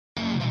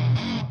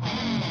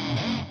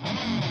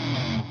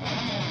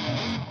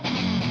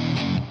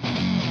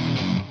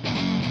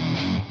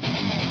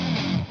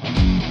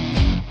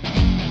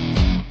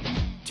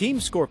Team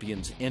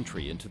Scorpion's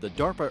entry into the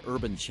DARPA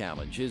Urban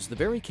Challenge is the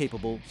very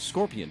capable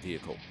Scorpion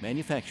vehicle,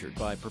 manufactured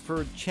by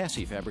Preferred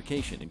Chassis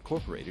Fabrication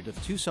Incorporated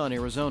of Tucson,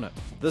 Arizona.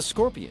 The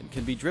Scorpion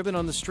can be driven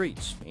on the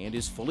streets and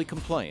is fully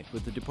compliant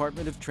with the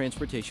Department of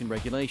Transportation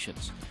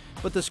regulations.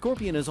 But the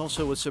Scorpion is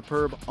also a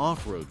superb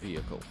off-road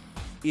vehicle.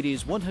 It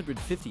is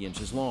 150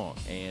 inches long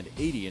and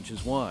 80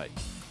 inches wide.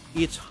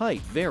 Its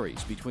height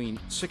varies between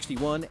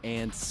 61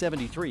 and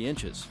 73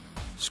 inches.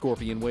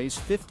 Scorpion weighs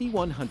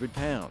 5,100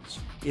 pounds.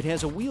 It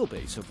has a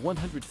wheelbase of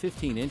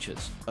 115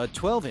 inches, a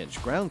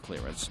 12-inch ground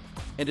clearance,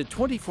 and a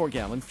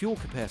 24-gallon fuel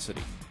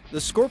capacity. The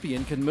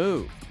Scorpion can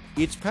move.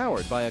 It's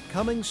powered by a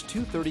Cummins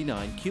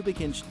 239 cubic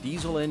inch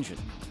diesel engine,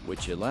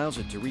 which allows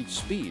it to reach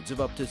speeds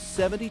of up to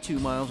 72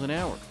 miles an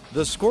hour.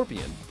 The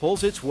Scorpion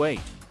pulls its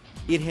weight.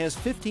 It has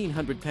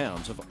 1,500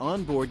 pounds of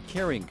onboard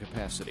carrying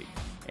capacity,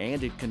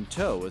 and it can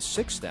tow a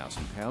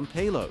 6,000-pound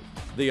payload.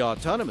 The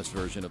autonomous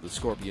version of the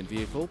Scorpion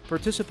vehicle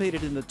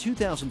participated in the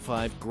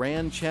 2005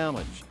 Grand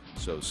Challenge,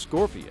 so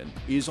Scorpion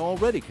is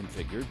already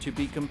configured to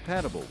be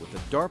compatible with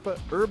the DARPA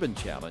Urban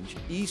Challenge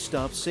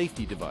e-stop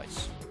safety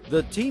device.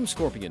 The Team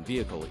Scorpion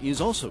vehicle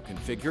is also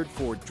configured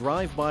for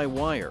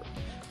drive-by-wire.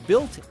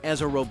 Built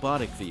as a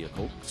robotic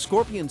vehicle,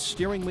 Scorpion's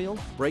steering wheel,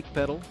 brake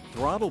pedal,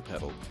 throttle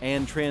pedal,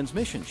 and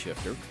transmission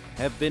shifter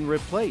have been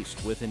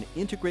replaced with an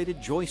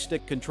integrated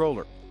joystick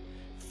controller.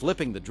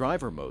 Flipping the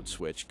driver mode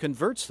switch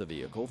converts the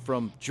vehicle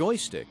from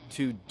joystick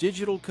to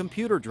digital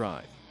computer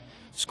drive.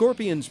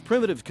 Scorpion's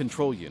primitive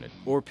control unit,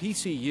 or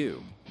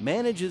PCU,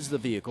 manages the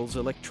vehicle's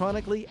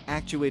electronically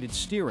actuated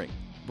steering,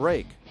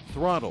 brake,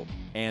 throttle,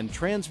 and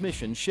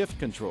transmission shift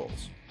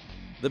controls.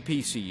 The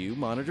PCU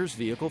monitors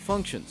vehicle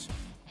functions,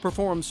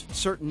 performs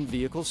certain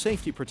vehicle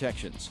safety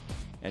protections,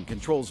 and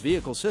controls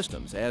vehicle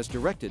systems as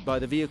directed by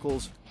the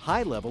vehicle's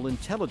high-level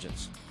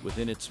intelligence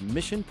within its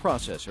mission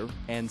processor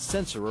and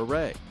sensor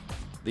array.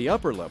 The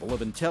upper level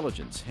of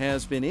intelligence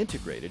has been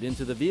integrated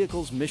into the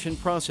vehicle's mission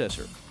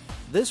processor.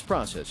 This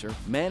processor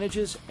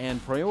manages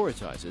and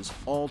prioritizes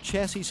all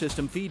chassis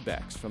system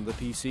feedbacks from the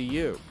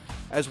PCU,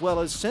 as well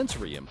as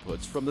sensory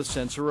inputs from the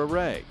sensor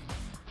array.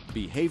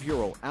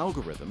 Behavioral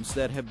algorithms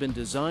that have been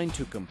designed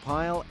to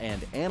compile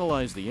and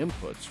analyze the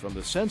inputs from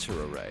the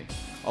sensor array,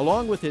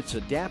 along with its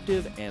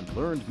adaptive and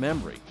learned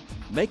memory,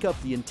 make up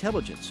the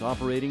intelligence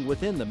operating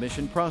within the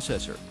mission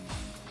processor.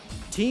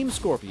 Team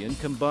Scorpion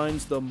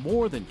combines the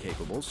more than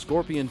capable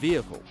Scorpion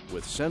vehicle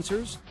with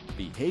sensors,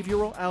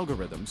 behavioral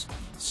algorithms,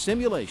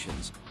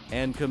 simulations,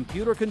 and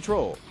computer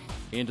control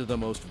into the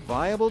most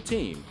viable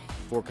team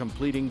for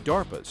completing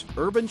DARPA's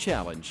Urban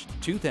Challenge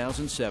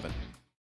 2007.